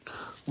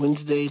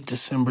Wednesday,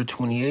 December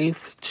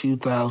 28th,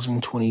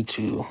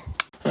 2022.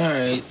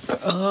 Alright,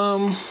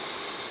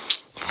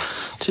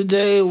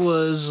 today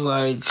was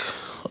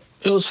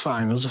it was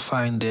fine. It was a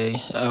fine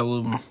day. I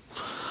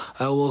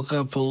woke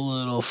up a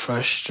little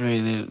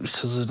frustrated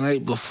because the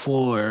night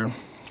before,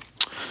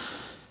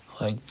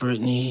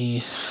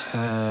 Brittany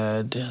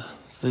had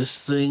this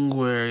thing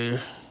where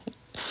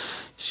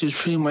she was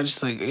pretty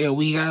much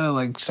we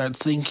gotta start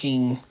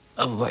thinking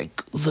of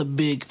the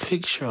big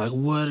picture.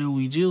 What are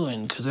we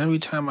doing? Because every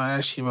time I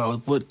ask you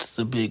about what's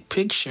the big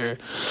picture,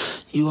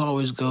 you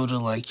always go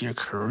to your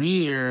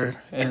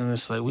career, and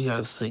it's we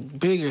gotta think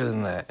bigger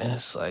than that. And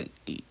it's I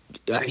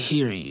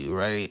hear you,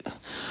 right?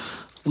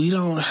 We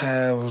don't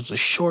have the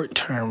short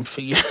term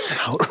figured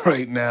out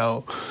right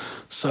now.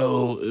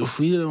 So if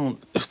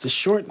the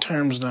short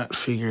term's not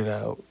figured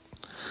out,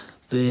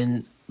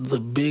 then the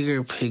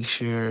bigger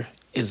picture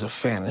is a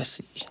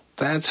fantasy.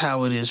 That's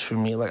how it is for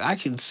me. I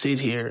can sit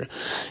here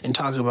and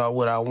talk about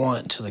what I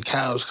want till the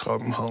cows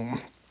come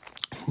home.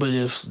 But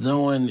if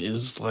no one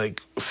is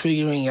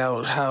figuring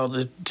out how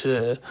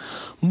to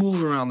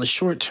move around the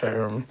short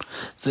term,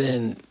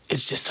 then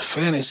it's just a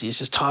fantasy. It's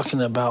just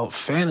talking about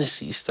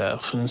fantasy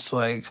stuff. And it's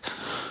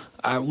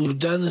we've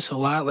done this a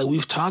lot.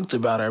 We've talked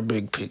about our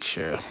big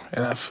picture,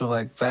 and I feel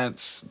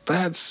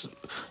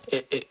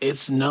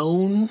it's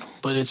known,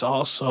 but it's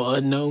also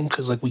unknown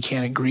because we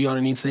can't agree on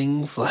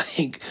anything.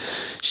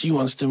 She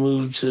wants to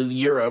move to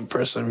Europe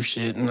or some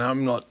shit, and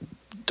I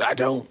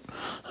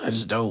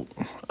just don't.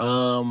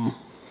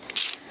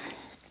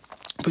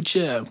 But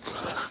yeah,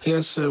 I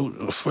guess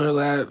for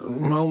that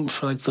moment,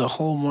 for the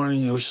whole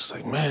morning, it was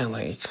just man,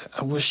 I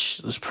wish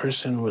this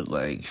person would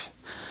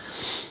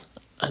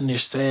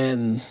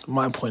understand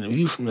my point of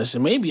view from this.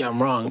 And maybe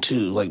I'm wrong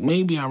too.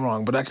 Maybe I'm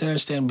wrong, but I can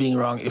understand being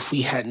wrong if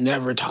we had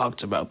never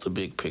talked about the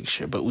big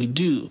picture. But we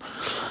do.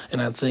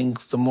 And I think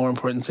the more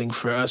important thing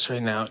for us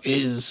right now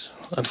is,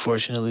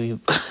 unfortunately,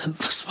 the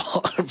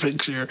smaller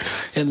picture.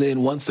 And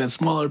then once that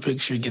smaller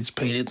picture gets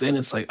painted, then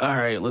it's all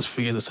right, let's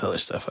figure this other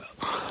stuff out.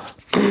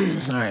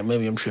 All right,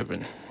 maybe I'm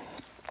tripping.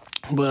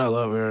 But I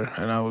love her,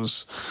 and I love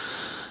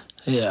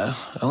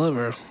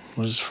her. I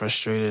was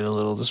frustrated a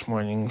little this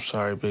morning.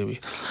 Sorry, baby.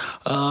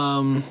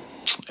 And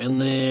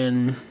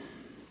then,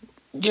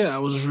 I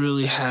was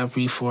really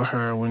happy for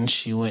her when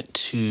she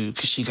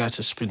because she got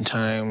to spend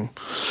time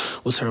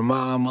with her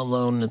mom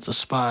alone at the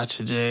spa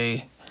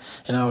today.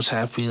 And I was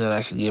happy that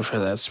I could give her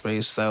that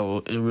space.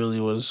 It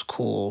really was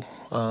cool.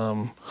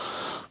 I'm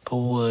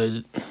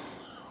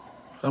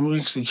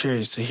actually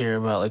curious to hear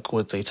about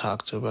what they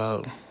talked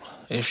about,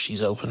 if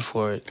she's open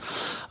for it.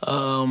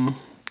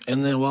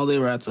 And then while they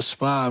were at the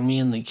spa, me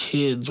and the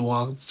kids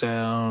walked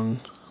down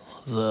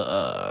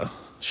the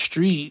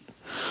street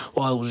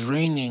while it was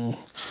raining,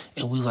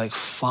 and we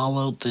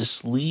followed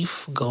this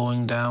leaf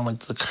going down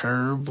the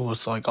curb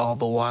with all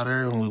the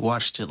water, and we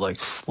watched it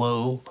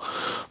flow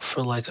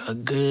for a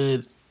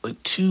good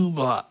 2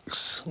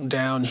 blocks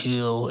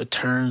downhill. It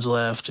turns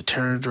left, it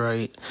turns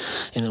right,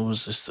 and it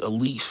was just a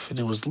leaf, and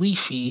it was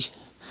Leafy,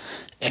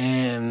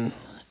 and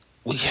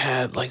we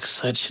had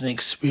such an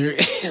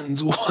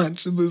experience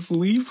watching this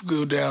leaf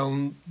go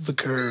down the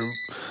curb.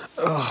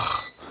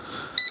 Ugh.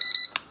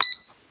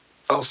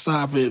 I'll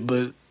stop it,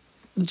 but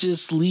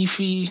just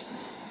Leafy,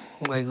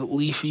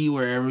 Leafy,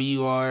 wherever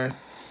you are,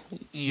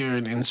 you're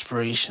an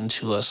inspiration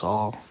to us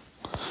all.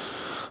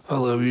 I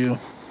love you.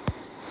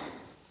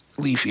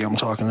 Leafy, I'm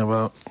talking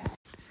about.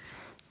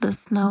 The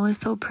snow is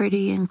so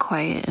pretty and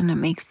quiet, and it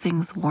makes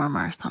things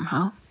warmer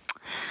somehow.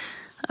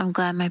 I'm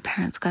glad my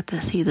parents got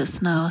to see the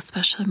snow,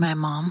 especially my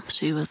mom.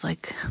 She was the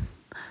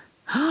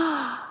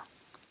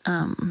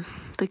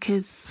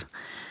kids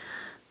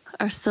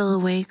are still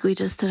awake. We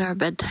just did our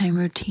bedtime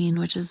routine,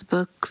 which is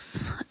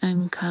books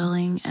and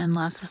cuddling and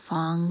lots of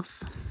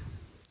songs.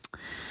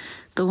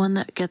 The one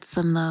that gets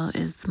them, though,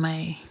 is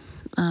my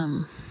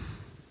Om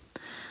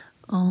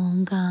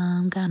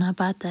Gam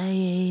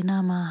Ganapataye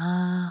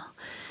Namaha,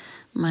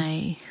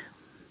 my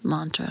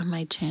mantra,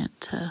 my chant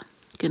to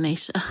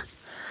Ganesha.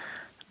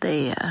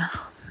 They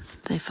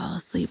fall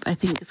asleep. I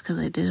think it's because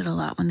I did it a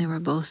lot when they were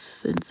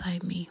both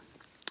inside me.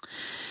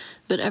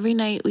 But every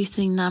night we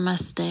sing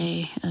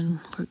Namaste,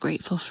 and we're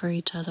grateful for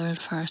each other and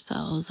for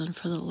ourselves and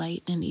for the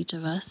light in each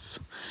of us.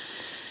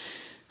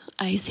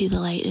 I see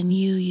the light in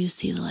you, you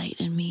see the light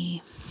in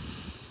me.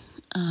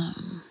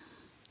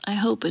 I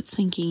hope it's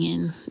sinking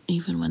in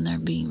even when they're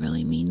being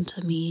really mean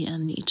to me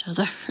and each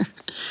other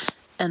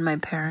and my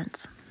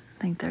parents.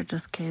 I think they're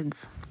just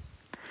kids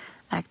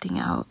acting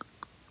out,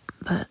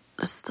 but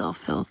it still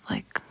feels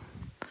like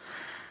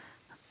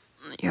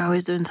you're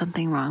always doing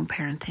something wrong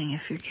parenting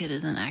if your kid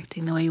isn't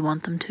acting the way you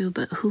want them to,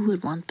 but who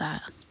would want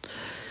that?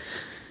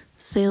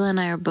 Sayla and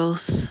I are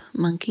both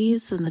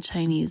monkeys in the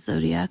Chinese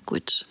zodiac,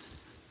 which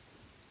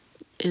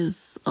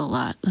is a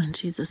lot. And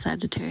she's a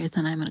Sagittarius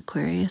and I'm an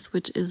Aquarius,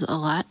 which is a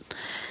lot.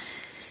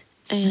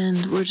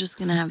 And we're just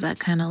going to have that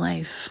kind of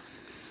life.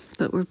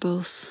 But we're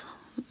both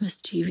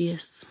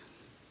mischievous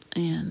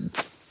and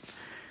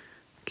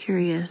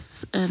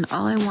curious. And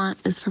all I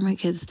want is for my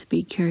kids to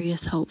be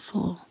curious,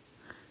 helpful,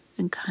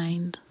 and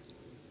kind,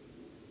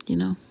 you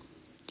know?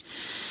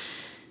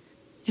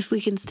 If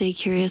we can stay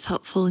curious,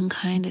 helpful, and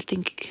kind, I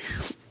think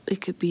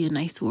it could be a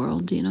nice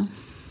world, you know?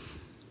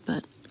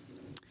 But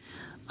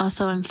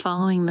also, I'm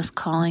following this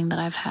calling that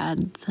I've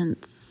had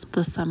since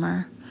the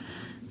summer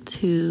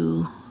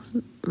to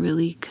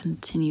really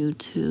continue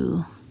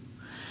to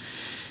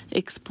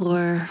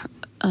explore,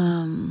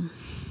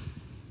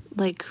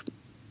 like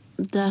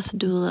death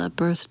doula,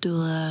 birth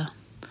doula,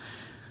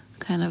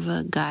 kind of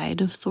a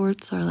guide of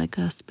sorts, or like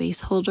a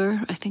space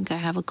holder. I think I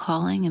have a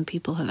calling, and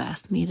people have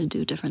asked me to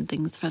do different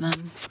things for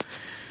them,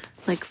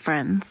 like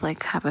friends,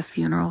 like have a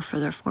funeral for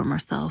their former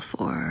self,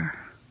 or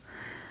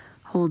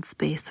hold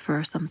space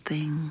for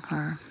something,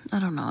 or I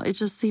don't know. It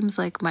just seems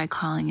like my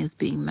calling is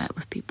being met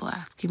with people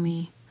asking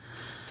me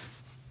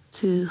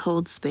to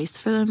hold space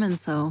for them, and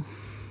so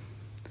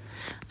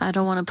I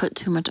don't want to put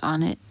too much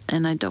on it,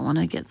 and I don't want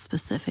to get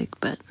specific,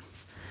 but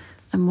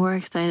I'm more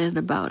excited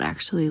about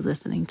actually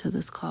listening to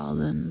this call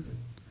than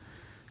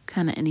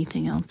kind of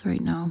anything else right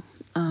now.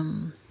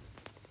 I'm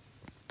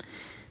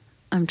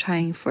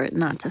trying for it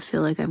not to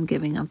feel like I'm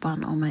giving up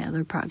on all my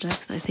other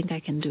projects. I think I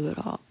can do it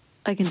all.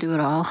 I can do it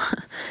all.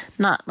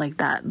 Not like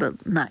that,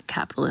 but not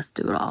capitalist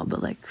do it all,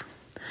 but like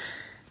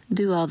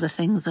do all the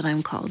things that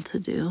I'm called to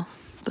do.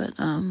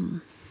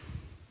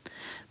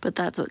 But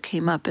that's what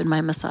came up in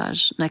my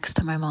massage next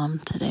to my mom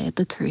today at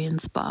the Korean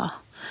spa,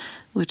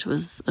 which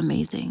was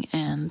amazing,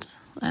 and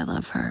I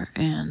love her,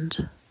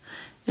 and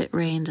it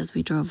rained as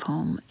we drove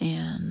home,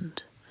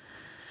 and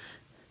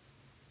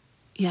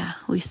yeah,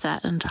 we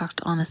sat and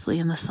talked honestly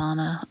in the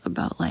sauna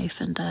about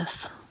life and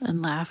death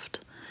and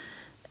laughed,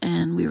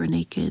 and we were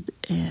naked,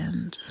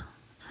 and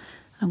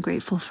I'm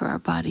grateful for our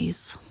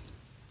bodies.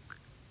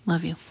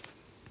 Love you.